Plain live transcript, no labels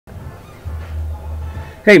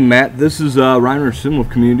Hey Matt, this is Reinerson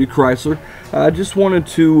with Community Chrysler. I just wanted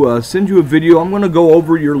to send you a video. I'm going to go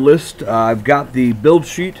over your list. I've got the build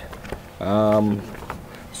sheet, so I'm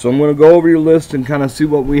going to go over your list and kind of see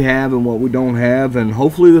what we have and what we don't have, and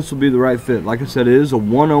hopefully this will be the right fit. Like I said, it is a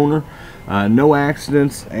one owner, no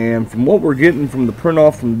accidents, and from what we're getting from the print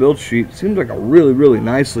off from the build sheet, it seems like a really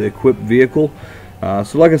nicely equipped vehicle.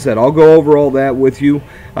 So like I said, I'll go over all that with you.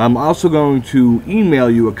 I'm also going to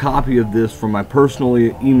email you a copy of this from my personal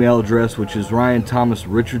email address, which is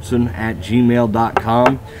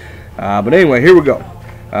ryanthomasrichardson@gmail.com. But anyway, here we go.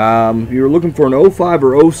 You're looking for an 05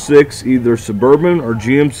 or 06, either Suburban or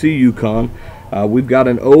GMC Yukon. We've got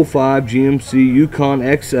an 05 GMC Yukon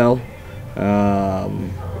XL.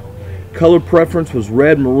 Color preference was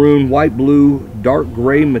red, maroon, white, blue, dark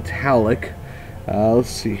gray, metallic. Let's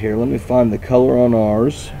see here. Let me find the color on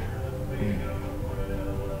ours.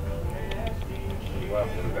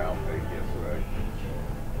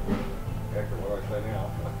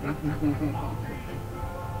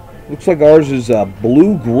 Looks like ours is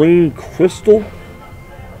blue-green crystal.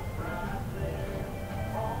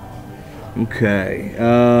 Okay.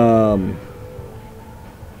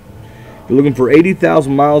 You're looking for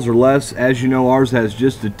 80,000 miles or less. As you know, ours has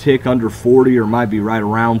just a tick under 40, or might be right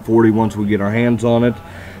around 40 once we get our hands on it.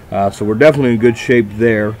 So we're definitely in good shape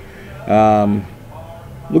there.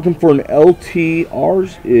 Looking for an LT.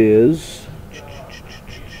 Ours is...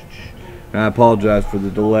 I apologize for the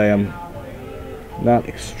delay. I'm not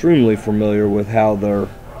extremely familiar with how their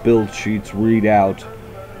build sheets read out.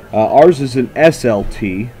 Ours is an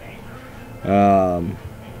SLT. Let's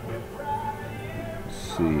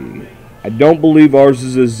see. I don't believe ours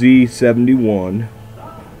is a Z71.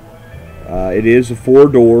 It is a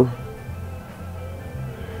 4-door.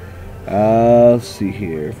 Let's see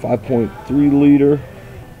here. 5.3 liter.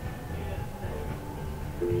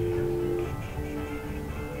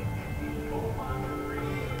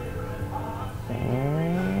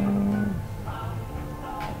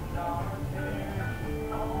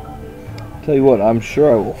 Tell you what, I'm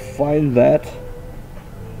sure I will find that.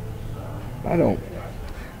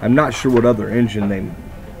 I'm not sure what other engine they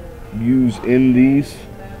use in these,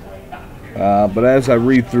 but as I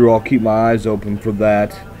read through, I'll keep my eyes open for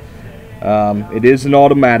that. It is an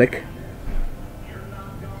automatic.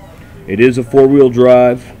 It is a 4-wheel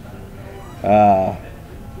drive.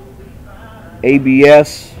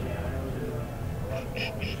 ABS.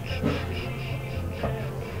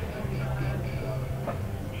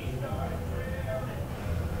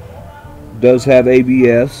 Does have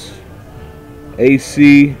ABS.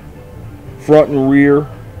 AC, front and rear,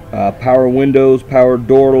 power windows, power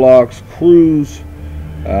door locks, cruise,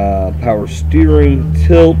 power steering,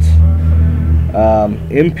 tilt,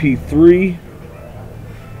 MP3,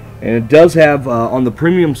 and it does have, on the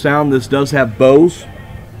premium sound, this does have Bose.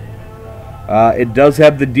 It does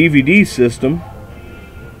have the DVD system,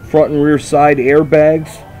 front and rear side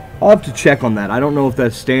airbags. I'll have to check on that. I don't know if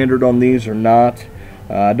that's standard on these or not.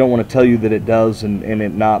 I don't want to tell you that it does and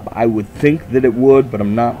it not. I would think that it would, but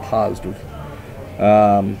I'm not positive.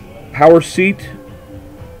 Power seat,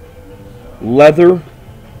 leather,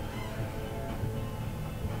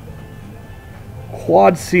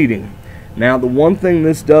 quad seating. Now the one thing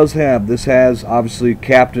this does have, this has obviously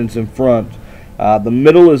captains in front. The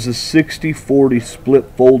middle is a 60-40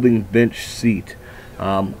 split folding bench seat.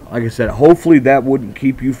 Like I said, hopefully that wouldn't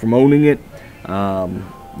keep you from owning it.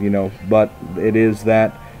 You know, but it is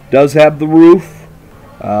that. Does have the roof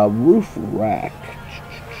rack.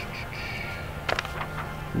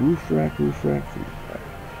 Roof rack.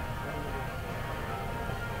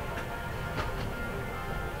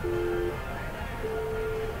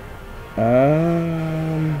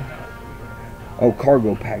 Oh,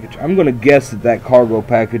 cargo package. I'm going to guess that cargo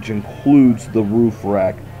package includes the roof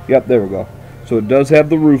rack. Yep, there we go. So it does have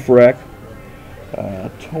the roof rack.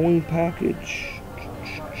 Towing package.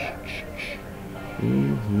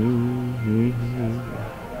 Towing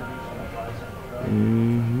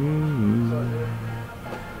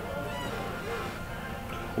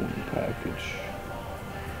package.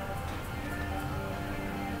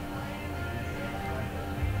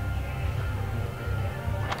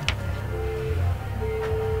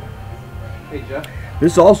 Hey Jeff.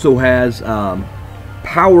 This also has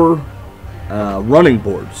power running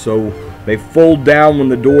boards, so they fold down when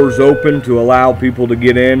the doors open to allow people to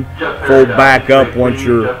get in. Fold back up once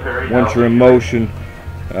you're in motion.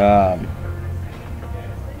 I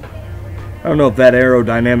don't know if that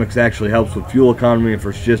aerodynamics actually helps with fuel economy, if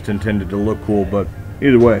it's just intended to look cool, but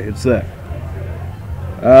either way, it's that.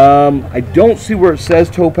 I don't see where it says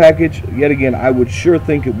tow package. Yet again, I would sure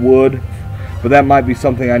think it would. but that might be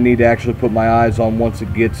something I need to actually put my eyes on once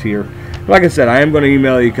it gets here. Like I said, I am going to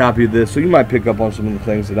email you a copy of this, so you might pick up on some of the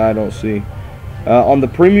things that I don't see. On the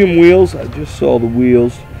premium wheels, I just saw the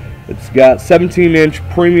wheels. It's got 17-inch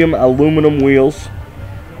premium aluminum wheels,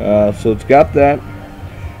 so it's got that.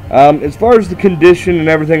 As far as the condition and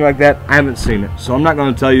everything like that, I haven't seen it, so I'm not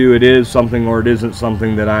going to tell you it is something or it isn't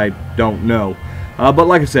something that I don't know. But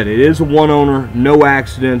like I said, it is a one owner, no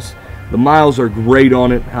accidents. The miles are great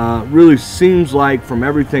on it. Really seems like, from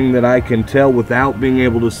everything that I can tell without being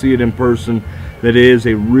able to see it in person, that it is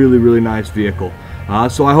a really, really nice vehicle.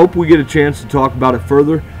 So I hope we get a chance to talk about it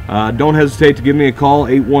further. Don't hesitate to give me a call.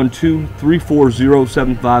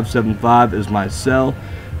 812-340-7575 is my cell,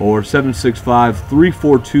 or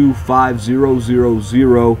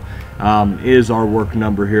 765-342-5000 is our work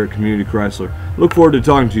number here at Community Chrysler. Look forward to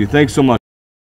talking to you. Thanks so much.